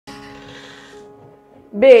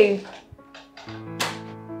Babe.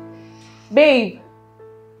 Babe.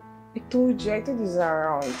 I told you he's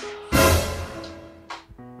around.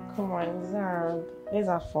 Come on, he's around. Let's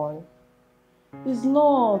have fun. It's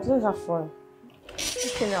not. Let's have fun.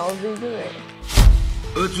 Okay, now I'll be doing it.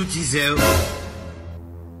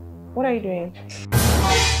 What are you doing?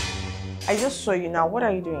 I just saw you now. What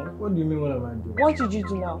are you doing? What do you mean, what am I doing? What did you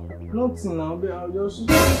do now? Nothing now, babe. I'll just...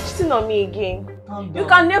 Babe, you're cheating on me again. You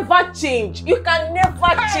can never change. You can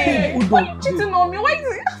never change. Why are you cheating on me? Why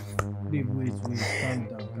is it? Babe, wait. Calm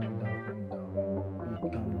down.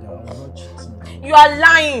 I'm not cheating. You are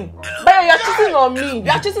lying. Bayo, you're cheating on me.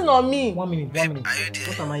 You're cheating on me. 1 minute. Are you there?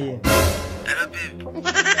 What am I here? Hello, babe.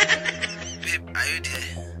 Babe, are you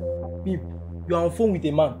there? Babe, you are on phone with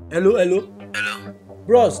a man. Hello? Hello?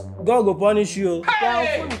 Bros, God go punish you. You are on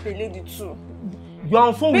phone with a lady too. You are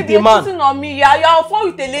on phone Baby, with a man. you're cheating on me. Yeah, you're on phone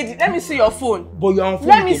with a lady. Let me see your phone. But you are on phone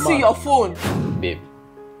Let with me a see man. your phone. Babe,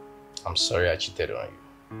 I'm sorry I cheated on you.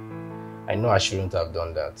 I know I shouldn't have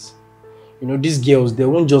done that. You know, these girls, they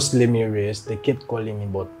won't just let me rest. They kept calling me,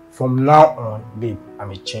 but from now on, babe, I'm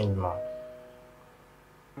a changed man.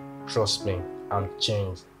 Trust me, I'm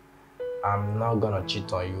changed. I'm not gonna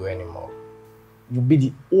cheat on you anymore. You'll be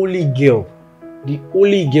the only girl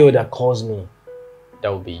that calls me. That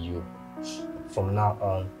will be you. From now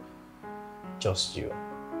on, just you.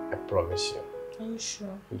 I promise you. Are you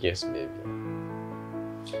sure? Yes, baby.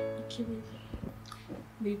 Okay, baby.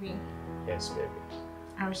 Baby, Yes, baby.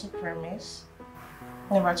 I also promise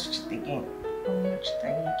never to cheat again. I'm not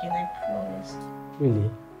cheating again, I promise. Really?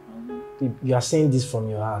 Babe, you are saying this from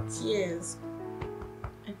your heart? Yes,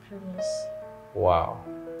 I promise. Wow.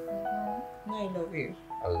 Now I love you.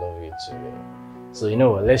 I love you too, babe. So you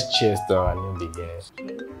know what? Let's cheers to our new beginning.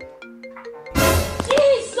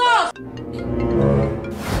 Jesus!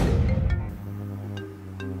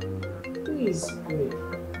 Who is good?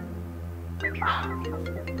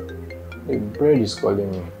 Hey, Bread is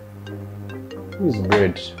calling me. Who is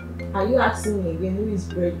Bread? Are you asking me again who is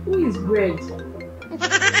bread? Who is bread?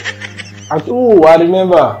 Oh, I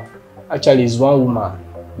remember. Actually, it's one woman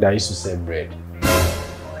that used to sell bread.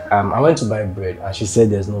 I went to buy bread and she said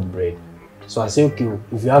there's no bread. So I said, okay,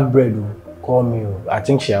 if you have bread, call me. I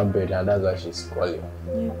think she has bread and that's why she's calling.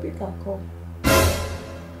 You pick her call.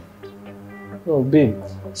 No, babe.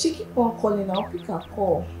 She keep on calling, I'll pick her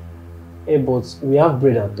call. Hey, but we have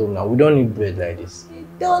bread at home now. We don't need bread like this.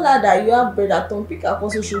 Tell her that you have bread at home, pick her call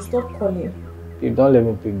so she'll stop calling. Babe, don't let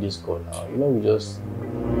me pick this call now. You know, we just...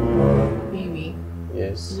 Baby,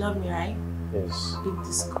 Yes. you love me, right? Yes. Pick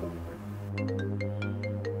this call.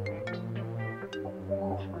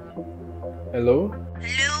 Hello?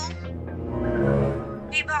 Hello?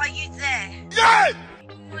 Babe, are you there? Yes!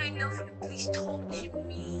 My love, please talk to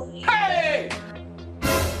me. Hey!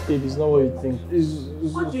 Babe, it's not what you think.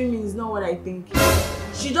 What do you mean it's not what I think?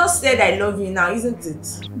 She just said I love you now, isn't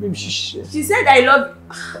it? Babe, She said I love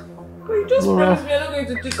you. But you just promised me you're not going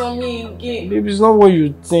to cheat on me again. Babe, it's not what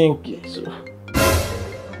you think.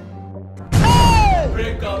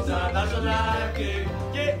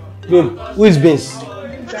 Babe, who is Beans?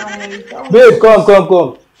 Babe,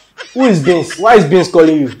 come. Who is Beans? Why is Beans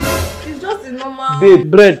calling you? It's just a normal... Babe,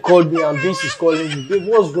 Bread called me and Beans is calling you. Babe,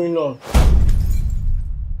 what's going on?